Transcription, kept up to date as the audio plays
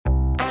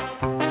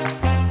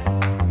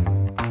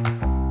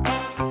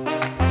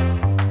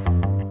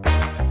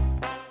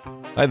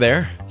Hi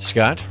there,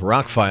 Scott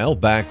Rockfile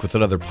back with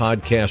another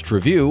podcast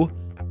review.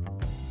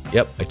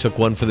 Yep, I took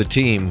one for the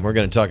team. We're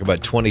going to talk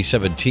about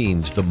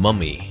 2017's The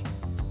Mummy.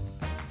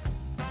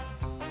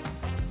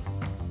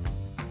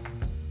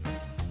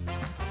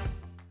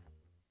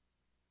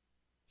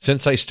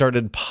 Since I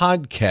started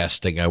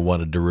podcasting, I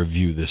wanted to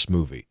review this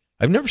movie.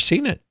 I've never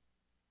seen it.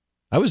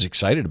 I was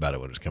excited about it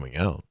when it was coming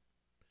out.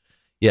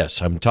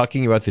 Yes, I'm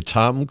talking about the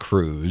Tom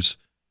Cruise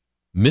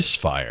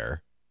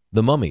misfire,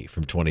 The Mummy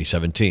from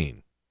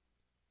 2017.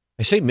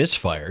 I say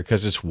misfire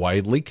because it's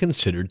widely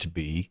considered to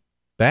be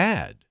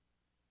bad.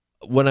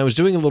 When I was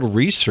doing a little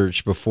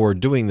research before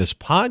doing this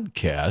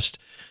podcast,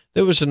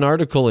 there was an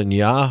article in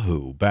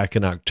Yahoo back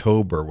in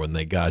October when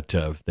they got,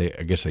 I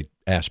guess they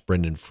asked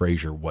Brendan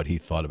Fraser what he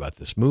thought about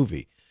this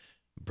movie.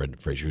 Brendan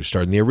Fraser, who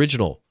starred in the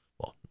original,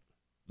 well,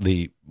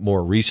 the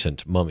more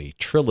recent Mummy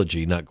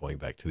trilogy, not going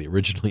back to the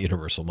original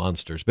Universal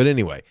Monsters. But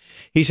anyway,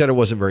 he said it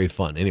wasn't very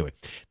fun. Anyway,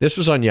 this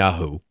was on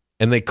Yahoo,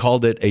 and they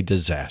called it a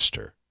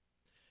disaster.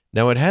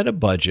 Now, it had a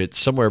budget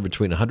somewhere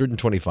between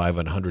 $125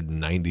 and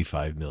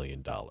 $195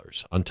 million.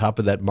 On top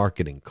of that,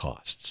 marketing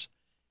costs.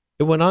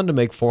 It went on to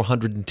make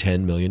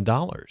 $410 million.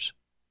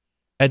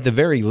 At the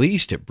very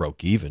least, it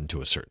broke even to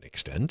a certain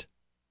extent.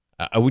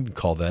 I wouldn't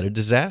call that a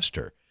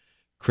disaster.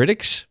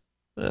 Critics,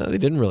 they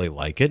didn't really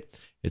like it.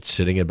 It's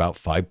sitting at about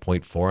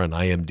 5.4 on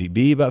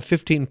IMDb, about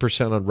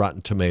 15% on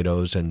Rotten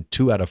Tomatoes, and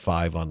 2 out of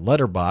 5 on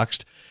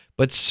Letterboxd,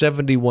 but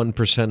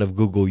 71% of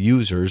Google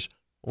users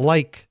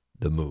like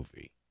the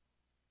movie.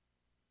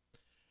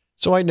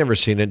 So I'd never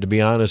seen it, to be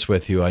honest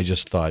with you. I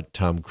just thought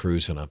Tom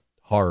Cruise in a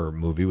horror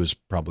movie was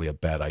probably a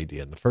bad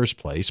idea in the first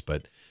place.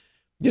 But,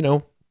 you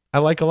know, I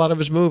like a lot of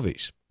his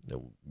movies.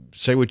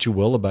 Say what you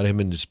will about him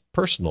in his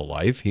personal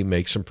life. He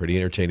makes some pretty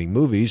entertaining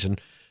movies,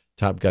 and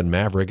Top Gun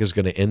Maverick is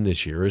going to end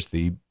this year as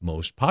the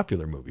most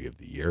popular movie of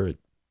the year at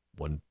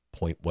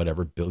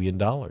 $1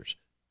 billion.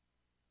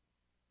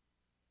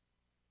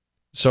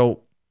 So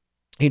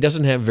he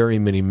doesn't have very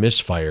many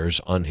misfires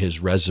on his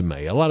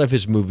resume. A lot of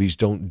his movies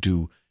don't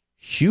do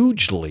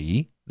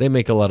hugely. They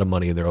make a lot of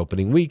money in their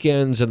opening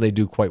weekends, and they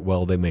do quite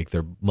well. They make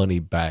their money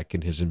back,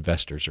 and his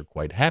investors are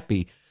quite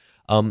happy.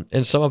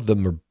 And some of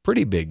them are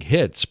pretty big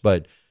hits,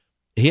 but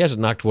he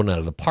hasn't knocked one out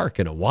of the park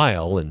in a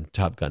while, and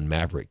Top Gun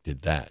Maverick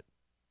did that.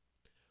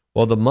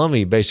 Well, The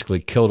Mummy basically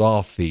killed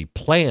off the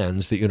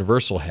plans that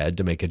Universal had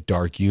to make a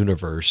dark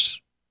universe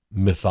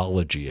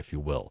mythology, if you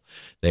will.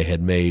 They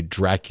had made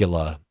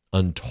Dracula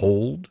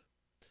Untold,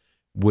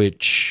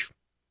 which,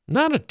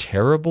 not a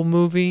terrible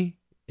movie.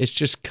 It's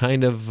just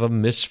kind of a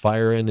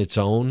misfire in its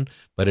own,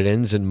 but it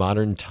ends in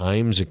modern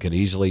times. It could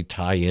easily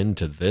tie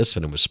into this,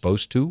 and it was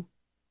supposed to.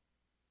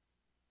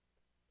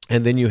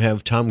 And then you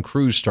have Tom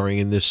Cruise starring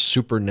in this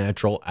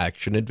supernatural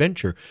action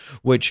adventure,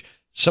 which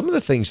some of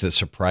the things that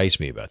surprised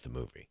me about the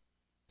movie,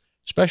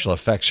 special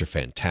effects are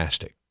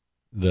fantastic.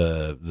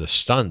 The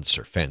stunts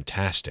are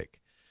fantastic.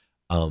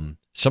 Some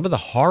of the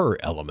horror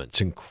elements,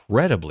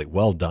 incredibly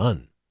well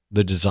done.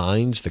 The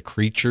designs, the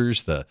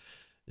creatures, the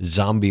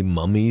zombie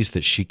mummies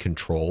that she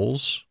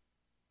controls,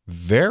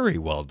 very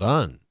well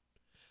done.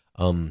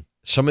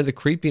 Some of the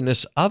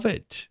creepiness of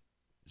it,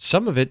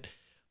 some of it,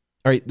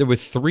 all right, there were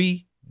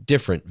 3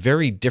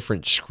 very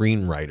different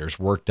screenwriters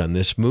worked on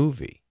this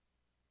movie.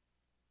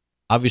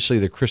 Obviously,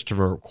 the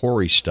Christopher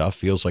McQuarrie stuff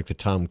feels like the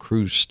Tom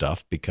Cruise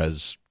stuff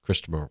because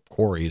Christopher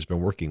McQuarrie has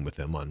been working with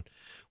him on,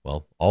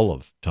 well, all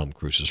of Tom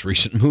Cruise's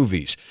recent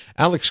movies.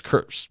 Alex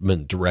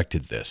Kurtzman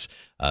directed this.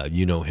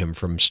 You know him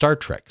from Star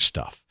Trek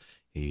stuff.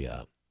 He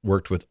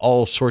worked with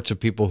all sorts of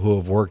people who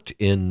have worked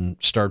in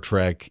Star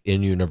Trek,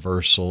 in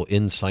Universal,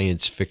 in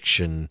science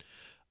fiction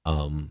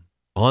on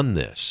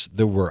this.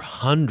 There were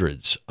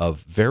hundreds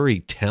of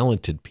very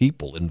talented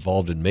people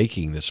involved in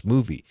making this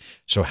movie.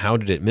 So how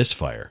did it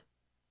misfire?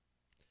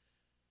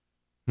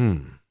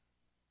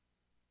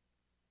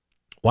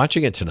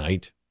 Watching it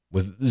tonight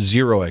with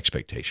zero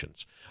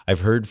expectations.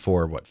 I've heard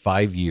for,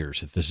 5 years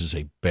that this is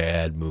a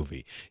bad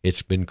movie.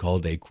 It's been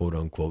called a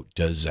quote-unquote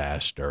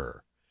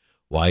disaster.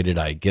 Why did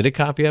I get a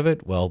copy of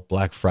it? Well,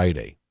 Black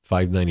Friday,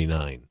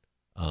 $5.99.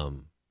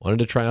 Wanted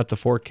to try out the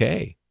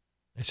 4K.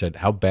 I said,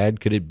 how bad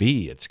could it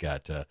be? It's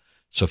got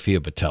Sophia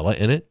Boutella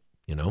in it,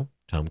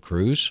 Tom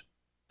Cruise,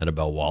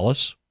 Annabelle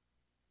Wallis.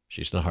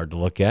 She's not hard to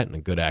look at and a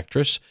good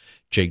actress.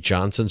 Jake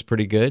Johnson's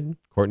pretty good.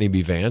 Courtney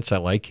B. Vance, I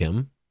like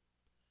him.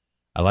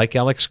 I like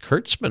Alex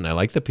Kurtzman. I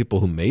like the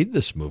people who made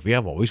this movie.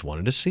 I've always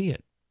wanted to see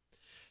it.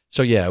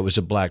 So yeah, it was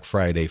a Black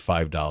Friday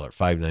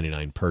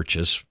 $5.99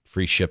 purchase,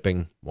 free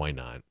shipping. Why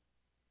not?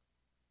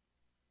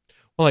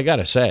 Well, I got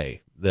to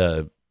say,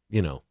 the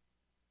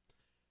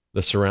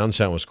surround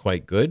sound was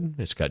quite good.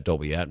 It's got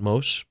Dolby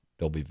Atmos,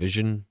 Dolby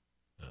Vision,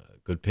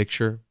 good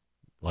picture.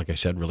 Like I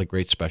said, really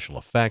great special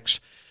effects.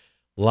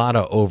 A lot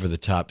of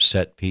over-the-top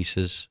set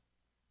pieces.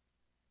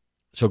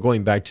 So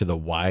going back to the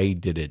why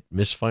did it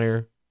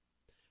misfire,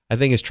 I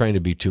think it's trying to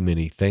be too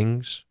many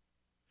things.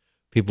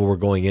 People were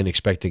going in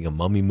expecting a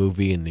Mummy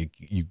movie, and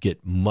you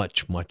get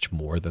much, much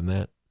more than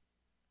that.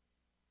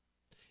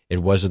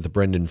 It wasn't the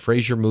Brendan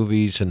Fraser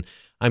movies. And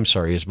I'm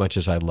sorry, as much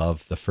as I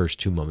love the first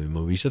two Mummy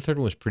movies, the third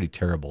one was pretty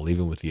terrible,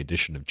 even with the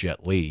addition of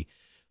Jet Li.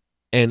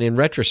 And in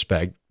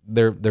retrospect,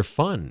 they're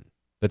fun,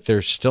 but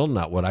they're still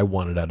not what I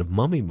wanted out of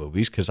Mummy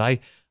movies, because I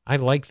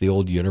like the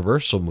old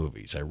Universal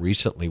movies. I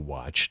recently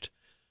watched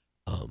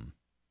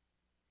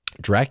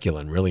Dracula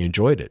and really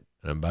enjoyed it.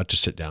 I'm about to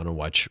sit down and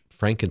watch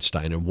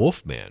Frankenstein and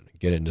Wolfman,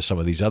 get into some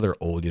of these other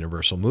old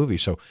Universal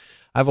movies. So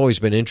I've always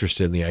been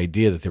interested in the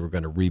idea that they were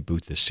going to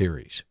reboot this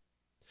series.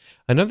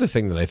 Another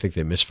thing that I think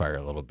they misfire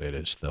a little bit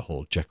is the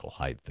whole Jekyll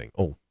Hyde thing.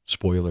 Oh,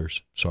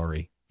 spoilers.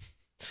 Sorry.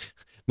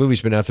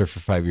 Movie's been out there for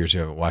 5 years. I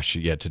haven't watched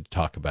it yet. To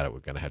talk about it, we're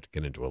going to have to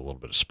get into a little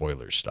bit of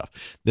spoilers stuff.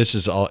 This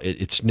is all,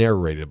 it's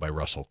narrated by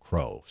Russell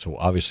Crowe. So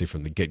obviously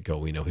from the get-go,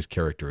 we know his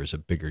character is a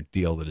bigger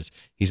deal than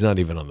he's not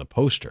even on the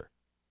poster.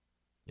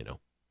 You know,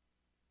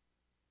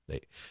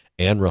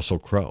 and Russell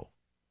Crowe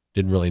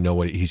didn't really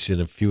know he's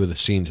in a few of the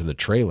scenes in the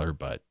trailer,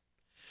 but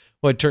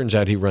well, it turns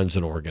out he runs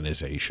an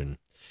organization,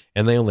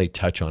 and they only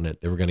touch on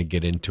it. They were going to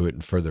get into it in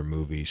further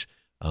movies.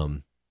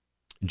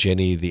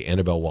 Jenny, the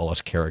Annabelle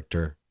Wallis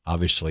character,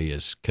 obviously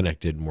is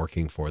connected and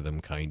working for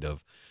them, kind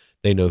of.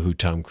 They know who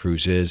Tom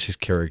Cruise is. His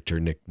character,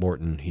 Nick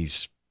Morton,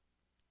 he's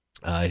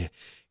kind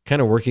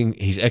of working.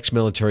 He's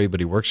ex-military, but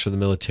he works for the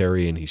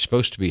military, and he's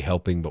supposed to be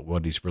helping, but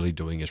what he's really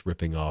doing is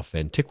ripping off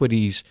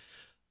antiquities.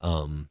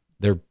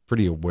 They're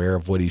pretty aware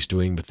of what he's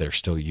doing, but they're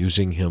still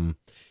using him.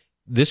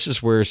 This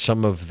is where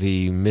some of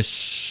the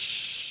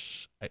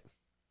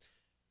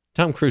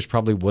Tom Cruise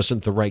probably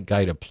wasn't the right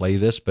guy to play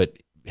this, but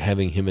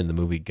having him in the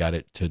movie got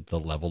it to the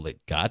level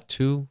it got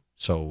to.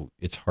 So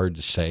it's hard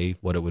to say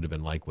what it would have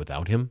been like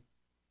without him.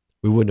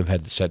 We wouldn't have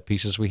had the set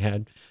pieces we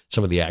had.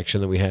 Some of the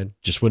action that we had,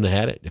 just wouldn't have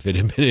had it. If it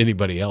had been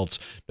anybody else,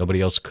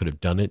 nobody else could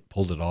have done it,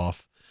 pulled it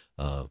off,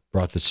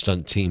 brought the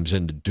stunt teams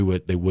in to do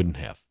it. They wouldn't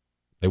have.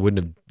 They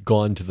wouldn't have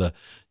gone to the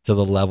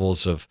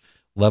levels of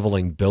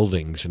leveling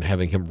buildings and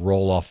having him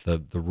roll off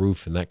the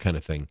roof and that kind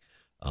of thing.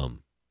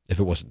 If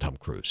it wasn't Tom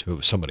Cruise, if it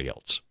was somebody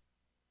else.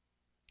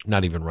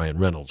 Not even Ryan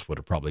Reynolds would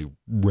have probably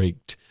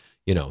raked,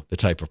 the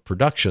type of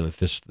production that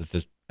this,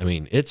 I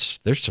mean,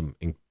 there's some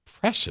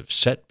impressive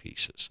set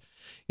pieces.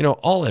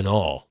 All in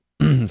all,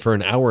 for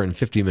an hour and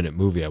 50-minute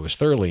movie, I was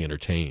thoroughly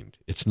entertained.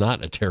 It's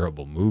not a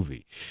terrible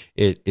movie.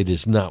 It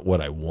is not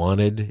what I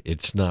wanted.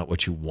 It's not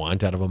what you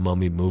want out of a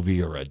Mummy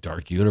movie or a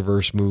Dark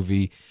Universe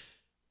movie.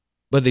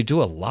 But they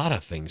do a lot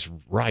of things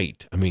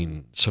right. I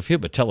mean, Sofia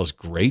Boutella's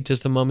great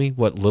as the Mummy.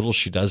 What little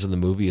she does in the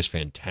movie is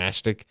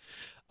fantastic.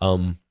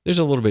 There's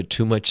a little bit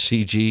too much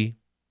CG.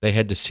 They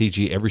had to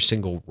CG every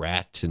single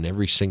rat and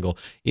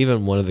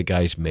even one of the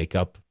guys'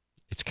 makeup.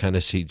 It's kind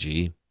of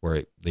CG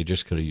where they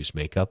just could have used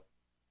makeup.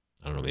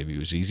 I don't know, maybe it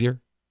was easier.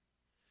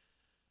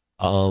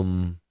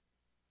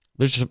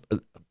 There's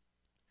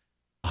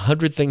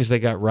 100 things they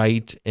got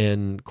right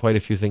and quite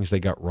a few things they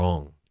got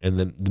wrong. And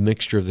then the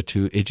mixture of the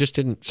two, it just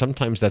didn't,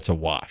 sometimes that's a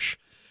wash.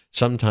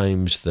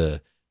 Sometimes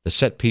the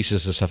set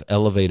pieces and stuff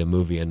elevate a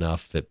movie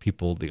enough that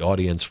the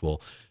audience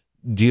will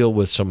deal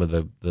with some of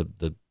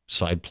the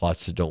side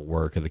plots that don't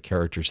work, or the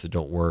characters that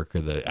don't work,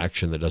 or the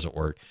action that doesn't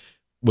work,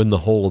 when the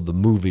whole of the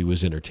movie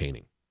was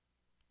entertaining.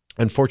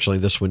 Unfortunately,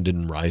 this one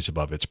didn't rise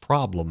above its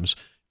problems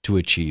to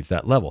achieve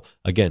that level.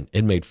 Again,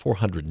 it made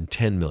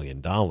 $410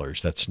 million.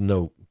 That's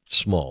no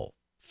small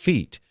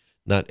feat.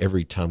 Not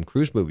every Tom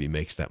Cruise movie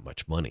makes that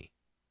much money.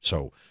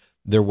 So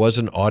there was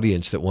an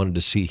audience that wanted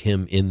to see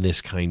him in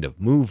this kind of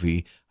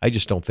movie. I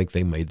just don't think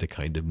they made the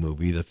kind of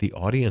movie that the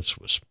audience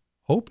was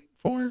hoping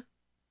for.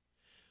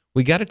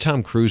 We got a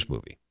Tom Cruise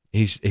movie.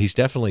 He's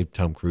definitely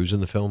Tom Cruise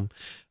in the film.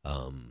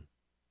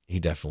 He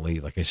definitely,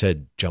 like I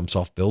said, jumps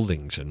off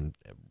buildings and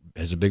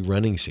has a big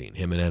running scene.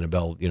 Him and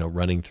Annabelle,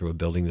 running through a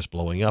building that's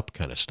blowing up,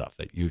 kind of stuff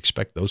that you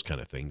expect those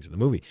kind of things in the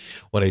movie.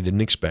 What I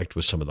didn't expect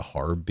was some of the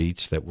horror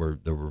beats that were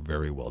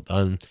very well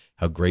done.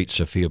 How great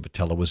Sofia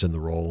Boutella was in the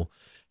role.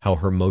 How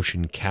her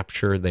motion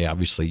capture, they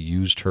obviously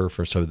used her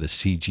for some of the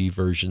CG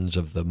versions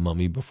of the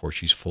Mummy before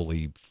she's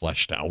fully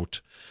fleshed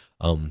out.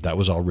 That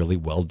was all really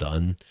well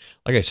done.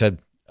 Like I said,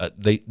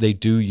 they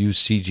do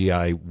use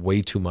CGI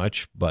way too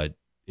much, but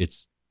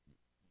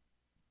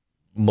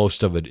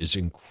most of it is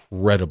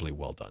incredibly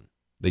well done.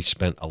 They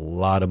spent a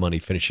lot of money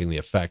finishing the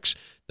effects.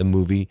 The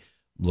movie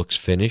looks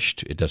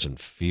finished. It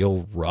doesn't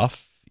feel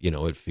rough.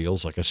 It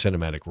feels like a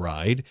cinematic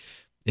ride.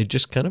 It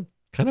just kind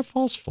of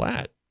falls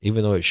flat,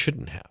 even though it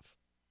shouldn't have.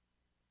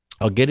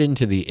 I'll get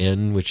into the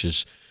end, which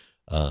is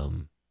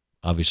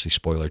obviously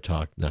spoiler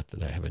talk. Not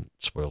that I haven't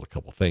spoiled a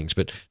couple things,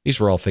 but these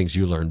were all things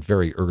you learned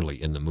very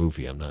early in the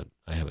movie.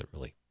 I haven't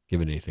really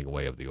given anything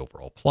away of the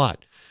overall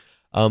plot.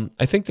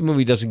 I think the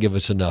movie doesn't give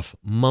us enough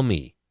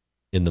Mummy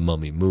in the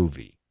Mummy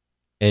movie.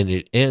 And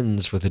it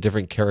ends with a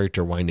different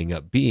character winding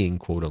up being,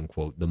 quote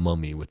unquote, the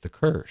Mummy with the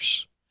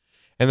curse.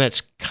 And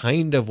that's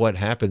kind of what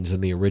happens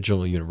in the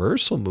original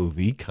Universal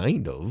movie,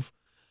 kind of.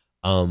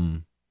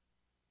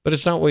 But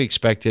it's not what we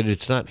expected.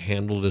 It's not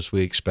handled as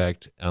we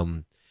expect.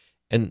 And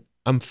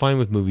I'm fine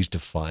with movies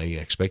defying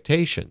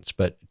expectations,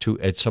 but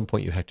at some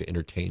point you have to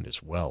entertain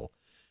as well.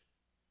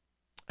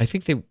 I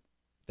think they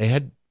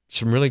had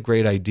some really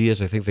great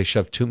ideas. I think they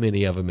shoved too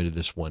many of them into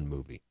this one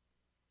movie.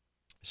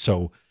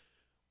 So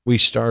we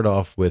start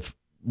off with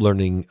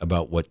learning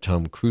about what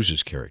Tom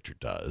Cruise's character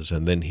does,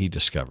 and then he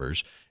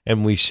discovers,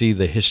 and we see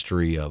the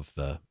history of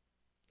the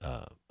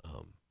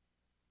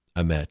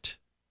Amet,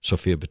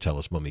 Sofia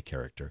Boutella's mummy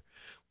character.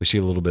 We see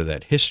a little bit of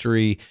that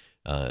history.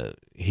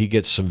 He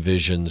gets some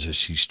visions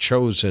as he's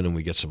chosen, and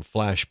we get some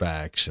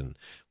flashbacks, and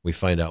we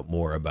find out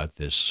more about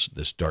this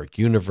dark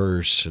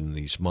universe and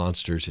these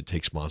monsters. It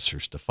takes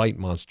monsters to fight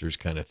monsters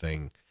kind of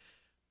thing.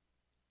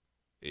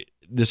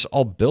 This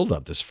all build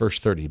up, this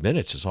first 30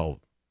 minutes is all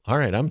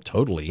right, I'm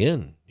totally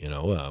in.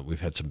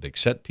 We've had some big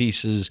set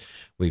pieces.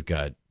 We've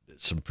got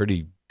some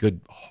pretty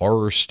good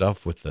horror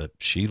stuff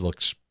she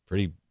looks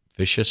pretty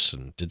vicious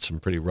and did some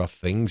pretty rough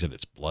things, and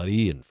it's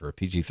bloody. And for a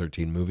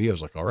PG-13 movie, I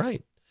was like, all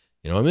right,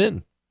 I'm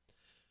in.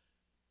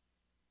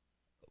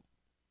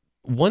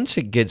 Once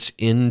it gets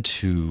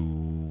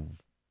into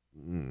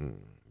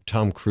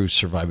Tom Cruise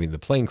surviving the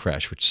plane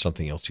crash, which is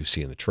something else you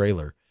see in the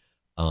trailer,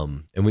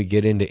 and we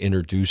get into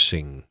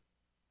introducing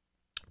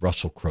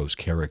Russell Crowe's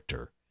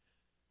character,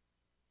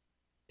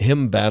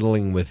 him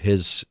battling with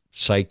his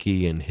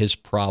psyche and his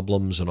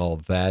problems and all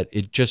of that,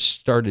 it just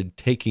started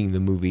taking the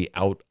movie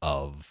out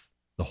of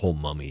the whole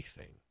mummy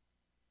thing.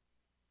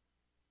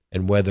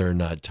 And whether or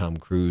not Tom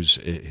Cruise,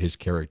 his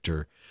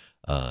character,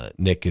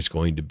 Nick, is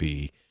going to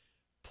be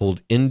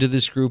pulled into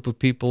this group of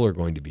people or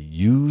going to be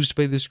used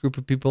by this group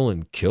of people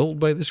and killed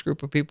by this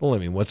group of people. I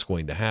mean, what's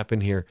going to happen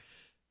here?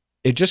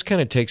 It just kind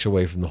of takes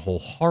away from the whole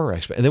horror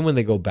aspect. And then when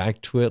they go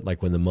back to it,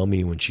 like when the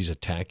mummy, when she's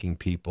attacking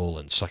people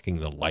and sucking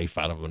the life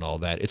out of them and all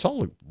that, it's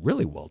all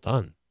really well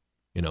done.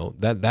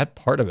 That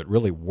part of it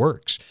really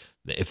works.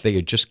 If they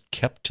had just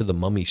kept to the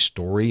mummy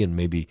story and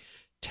maybe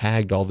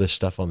tagged all this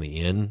stuff on the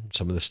end,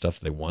 some of the stuff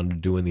they wanted to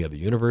do in the other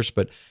universe,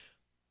 but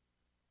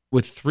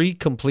with 3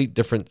 complete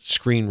different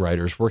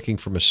screenwriters working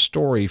from a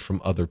story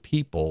from other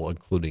people,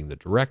 including the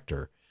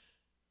director,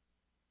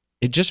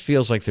 it just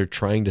feels like they're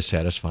trying to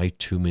satisfy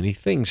too many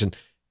things. And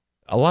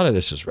a lot of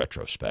this is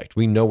retrospect.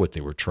 We know what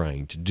they were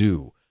trying to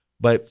do,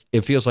 but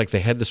it feels like they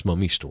had this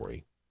mummy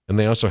story. And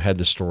they also had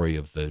the story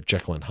of the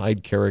Jekyll and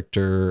Hyde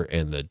character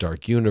and the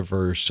Dark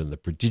Universe and the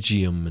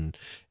Prodigium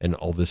and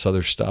all this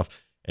other stuff.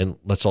 And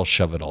let's all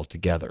shove it all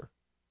together.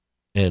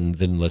 And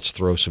then let's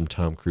throw some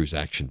Tom Cruise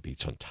action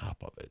beats on top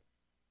of it.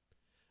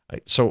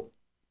 So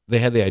they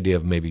had the idea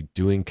of maybe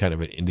doing kind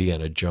of an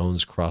Indiana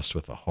Jones crossed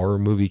with a horror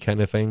movie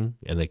kind of thing.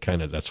 And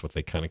that's what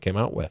they kind of came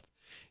out with.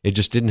 It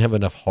just didn't have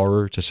enough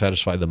horror to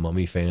satisfy the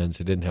mummy fans.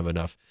 It didn't have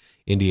enough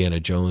Indiana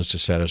Jones to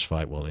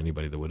satisfy,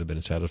 anybody that would have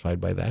been satisfied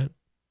by that.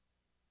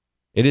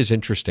 It is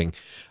interesting.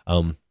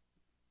 Like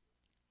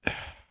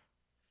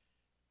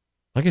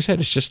I said,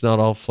 it's just not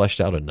all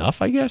fleshed out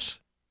enough, I guess.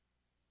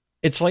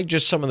 It's like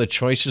just some of the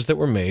choices that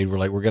were made were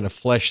like, we're going to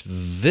flesh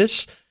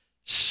this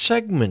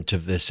segment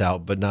of this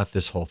out, but not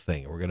this whole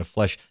thing. We're going to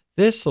flesh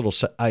this little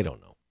I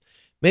don't know.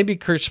 Maybe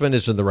Kurtzman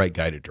isn't the right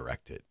guy to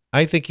direct it.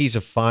 I think he's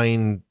a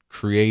fine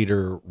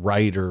creator,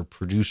 writer,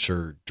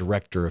 producer,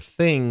 director of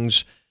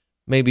things.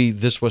 Maybe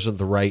this wasn't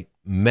the right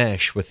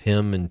mesh with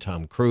him and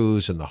Tom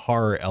Cruise and the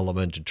horror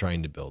element and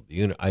trying to build the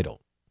unit.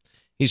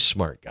 He's a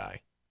smart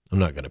guy. I'm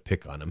not going to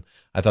pick on him.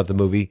 I thought the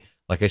movie,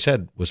 like I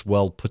said, was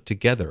well put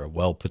together, a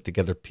well put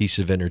together piece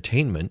of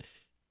entertainment.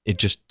 It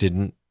just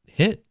didn't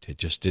hit. It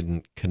just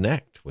didn't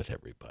connect with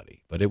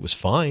everybody, but it was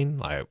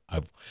fine.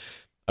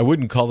 I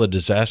wouldn't call it a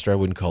disaster. I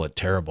wouldn't call it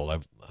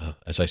terrible.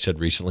 As I said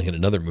recently in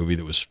another movie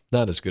that was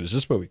not as good as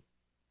this movie,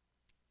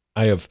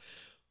 I have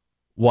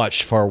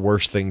watched far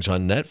worse things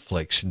on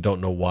Netflix and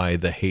don't know why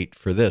the hate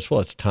for this. Well,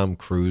 it's Tom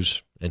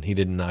Cruise and he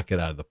didn't knock it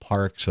out of the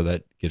park. So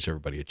that gives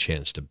everybody a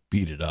chance to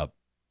beat it up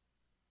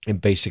and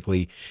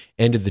basically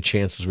ended the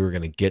chances we were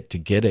going to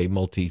get a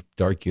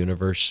multi-dark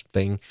universe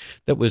thing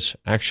that was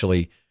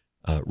actually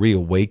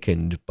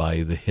reawakened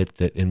by the hit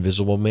that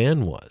Invisible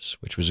Man was,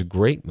 which was a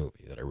great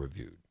movie that I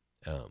reviewed.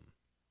 I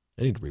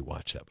need to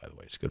rewatch that, by the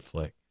way. It's a good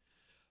flick.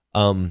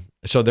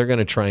 So they're going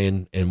to try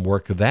and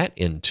work that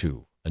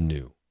into a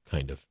new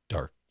kind of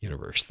dark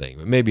universe thing,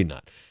 but maybe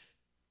not.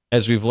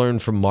 As we've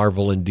learned from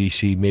Marvel and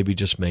DC, maybe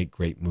just make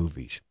great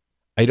movies.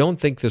 I don't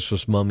think this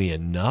was Mummy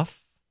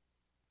enough,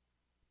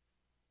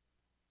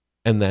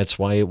 and that's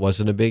why it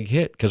wasn't a big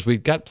hit, because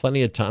we've got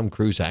plenty of Tom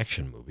Cruise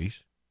action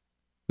movies.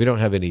 We don't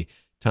have any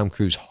Tom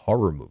Cruise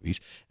horror movies,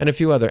 and a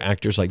few other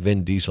actors like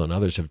Vin Diesel and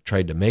others have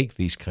tried to make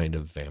these kind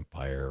of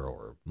vampire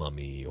or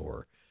mummy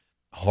or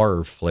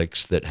horror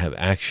flicks that have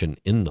action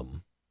in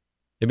them.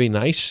 It'd be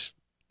nice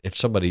if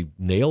somebody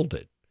nailed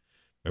it.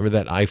 Remember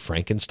that I,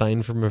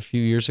 Frankenstein from a few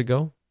years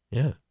ago?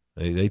 Yeah,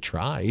 they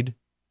tried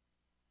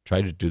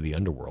to do the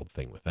Underworld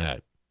thing with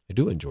that. I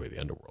do enjoy the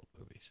Underworld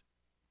movies.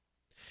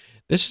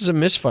 This is a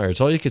misfire.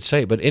 It's all you could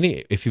say. But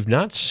if you've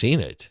not seen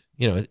it,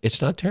 it's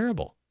not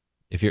terrible.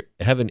 If you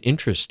have an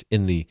interest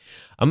in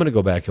I'm going to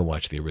go back and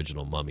watch the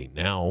original Mummy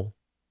now.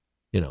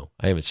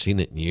 I haven't seen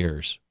it in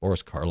years.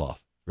 Boris Karloff,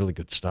 really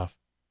good stuff.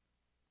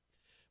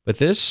 But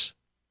this,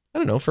 I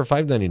don't know, for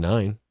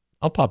 $5.99,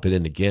 I'll pop it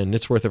in again.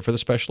 It's worth it for the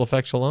special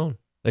effects alone.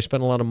 They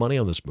spent a lot of money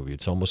on this movie.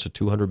 It's almost a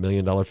 $200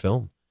 million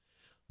film.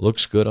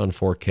 Looks good on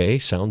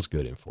 4K, sounds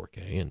good in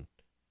 4K, and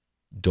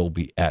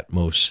Dolby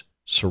Atmos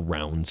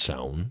surround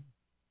sound.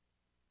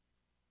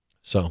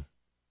 So,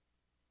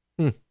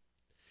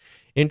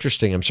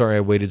 interesting. I'm sorry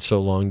I waited so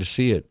long to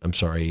see it. I'm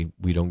sorry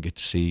we don't get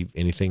to see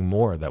anything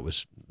more. That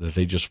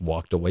they just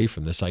walked away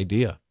from this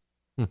idea.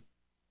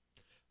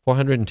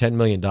 $410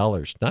 million.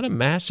 Not a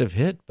massive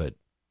hit, but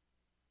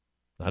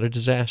not a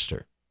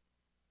disaster.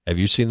 Have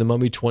you seen The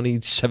Mummy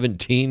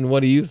 2017?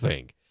 What do you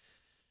think?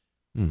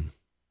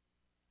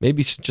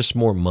 Maybe just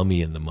more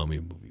Mummy in the Mummy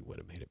movie would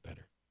have made it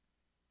better.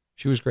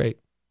 She was great.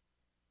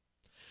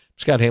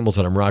 Scott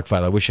Hamilton, I'm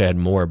Rockfile. I wish I had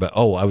more, but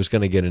I was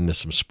going to get into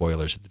some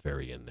spoilers at the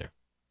very end there.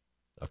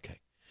 Okay.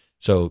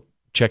 So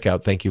check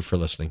out. Thank you for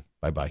listening.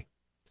 Bye-bye.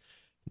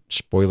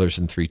 Spoilers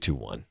in 3, 2,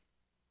 1.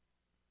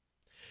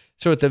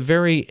 So at the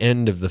very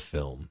end of the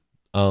film,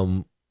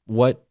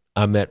 what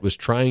Ahmet was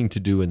trying to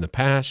do in the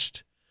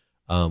past,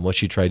 what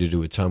she tried to do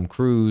with Tom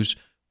Cruise,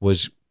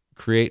 was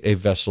create a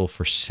vessel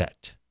for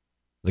Set,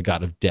 the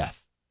god of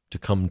death, to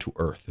come to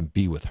Earth and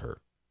be with her.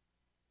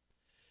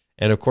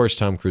 And of course,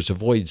 Tom Cruise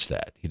avoids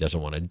that. He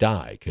doesn't want to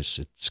die because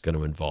it's going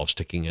to involve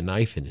sticking a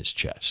knife in his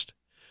chest.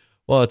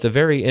 Well, at the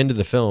very end of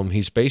the film,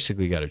 he's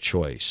basically got a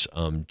choice.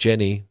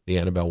 Jenny, the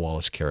Annabelle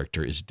Wallis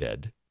character, is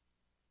dead.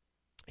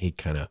 He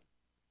kind of,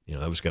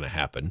 that was going to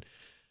happen.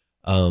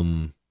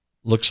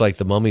 Looks like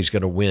the mummy's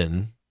going to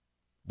win.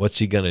 What's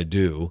he going to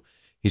do?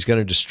 He's going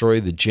to destroy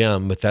the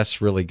gem, but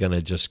that's really going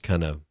to just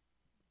kind of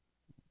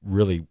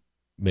really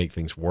make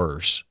things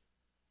worse.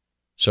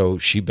 So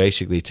she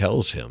basically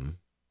tells him,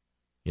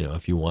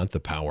 if you want the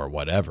power,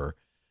 whatever.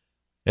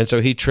 And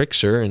so he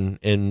tricks her, and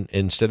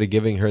instead of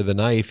giving her the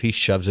knife, he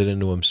shoves it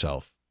into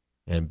himself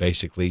and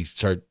basically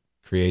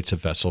creates a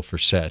vessel for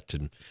Set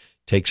and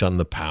takes on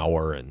the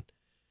power and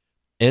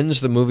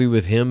ends the movie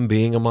with him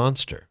being a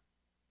monster.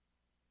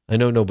 I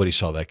know nobody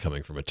saw that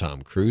coming from a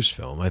Tom Cruise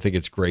film. I think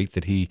it's great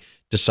that he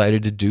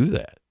decided to do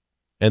that.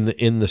 And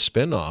in the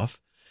spinoff,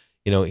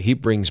 he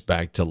brings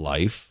back to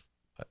life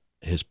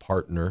his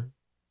partner.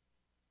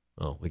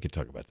 Oh, we could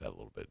talk about that a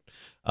little bit.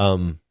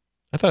 I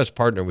thought his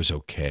partner was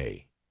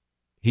okay.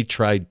 He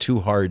tried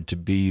too hard to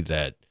be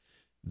that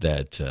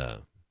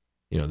Deadpool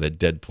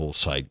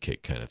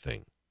sidekick kind of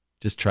thing.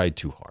 Just tried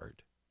too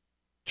hard.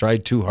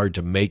 Tried too hard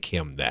to make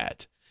him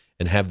that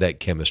and have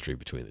that chemistry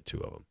between the two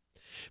of them.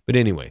 But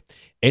anyway,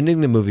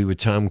 ending the movie with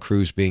Tom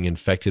Cruise being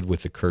infected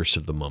with the curse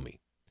of the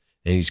mummy.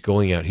 And he's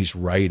going out, he's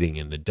riding,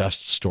 and the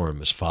dust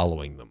storm is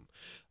following them.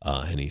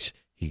 And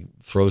he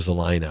throws the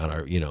line out,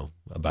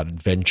 about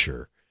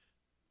adventure.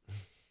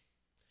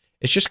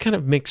 It's just kind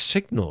of mixed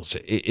signals.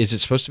 Is it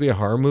supposed to be a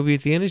horror movie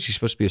at the end? Is he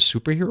supposed to be a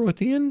superhero at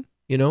the end?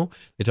 They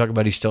talk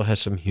about he still has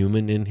some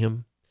human in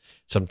him.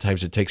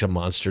 Sometimes it takes a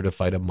monster to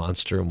fight a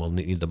monster, and we'll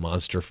need the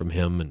monster from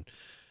him. And,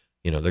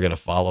 they're going to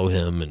follow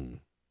him. And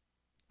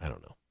I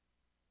don't know.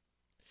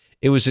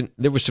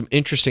 There was some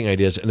interesting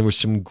ideas, and there was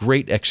some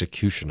great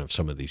execution of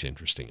some of these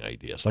interesting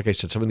ideas. Like I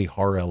said, some of the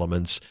horror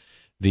elements,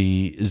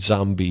 the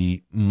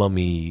zombie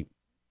mummy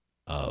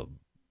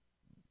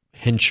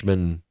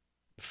henchman,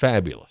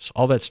 fabulous.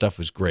 All that stuff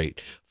was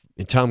great.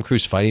 And Tom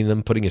Cruise fighting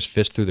them, putting his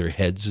fist through their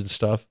heads and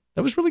stuff,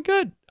 that was really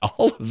good.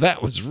 All of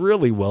that was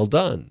really well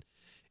done.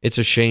 It's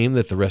a shame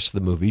that the rest of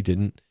the movie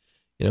didn't,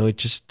 it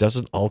just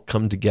doesn't all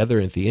come together.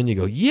 At the end, you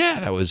go,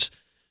 yeah, you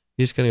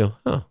just kind of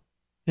go,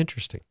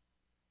 interesting.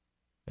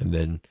 And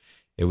then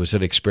it was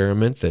an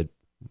experiment that,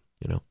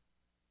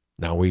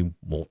 now we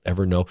won't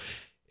ever know.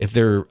 If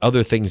there are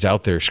other things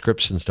out there,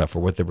 scripts and stuff, or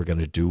what they were going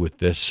to do with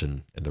this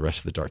and the rest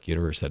of the Dark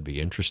Universe, that'd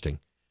be interesting.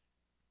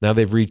 Now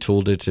they've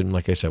retooled it, and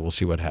like I said, we'll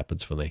see what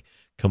happens when they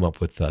come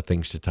up with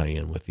things to tie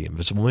in with the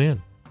Invisible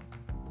Man.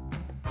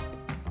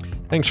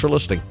 Thanks for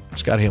listening.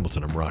 Scott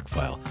Hamilton, I'm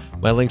Rockfile.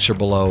 My links are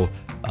below.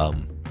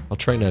 I'll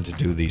try not to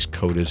do these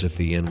codas at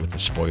the end with the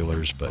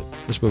spoilers, but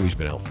this movie's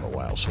been out for a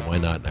while, so why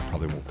not? And I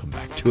probably won't come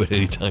back to it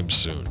anytime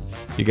soon.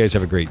 You guys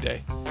have a great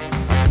day.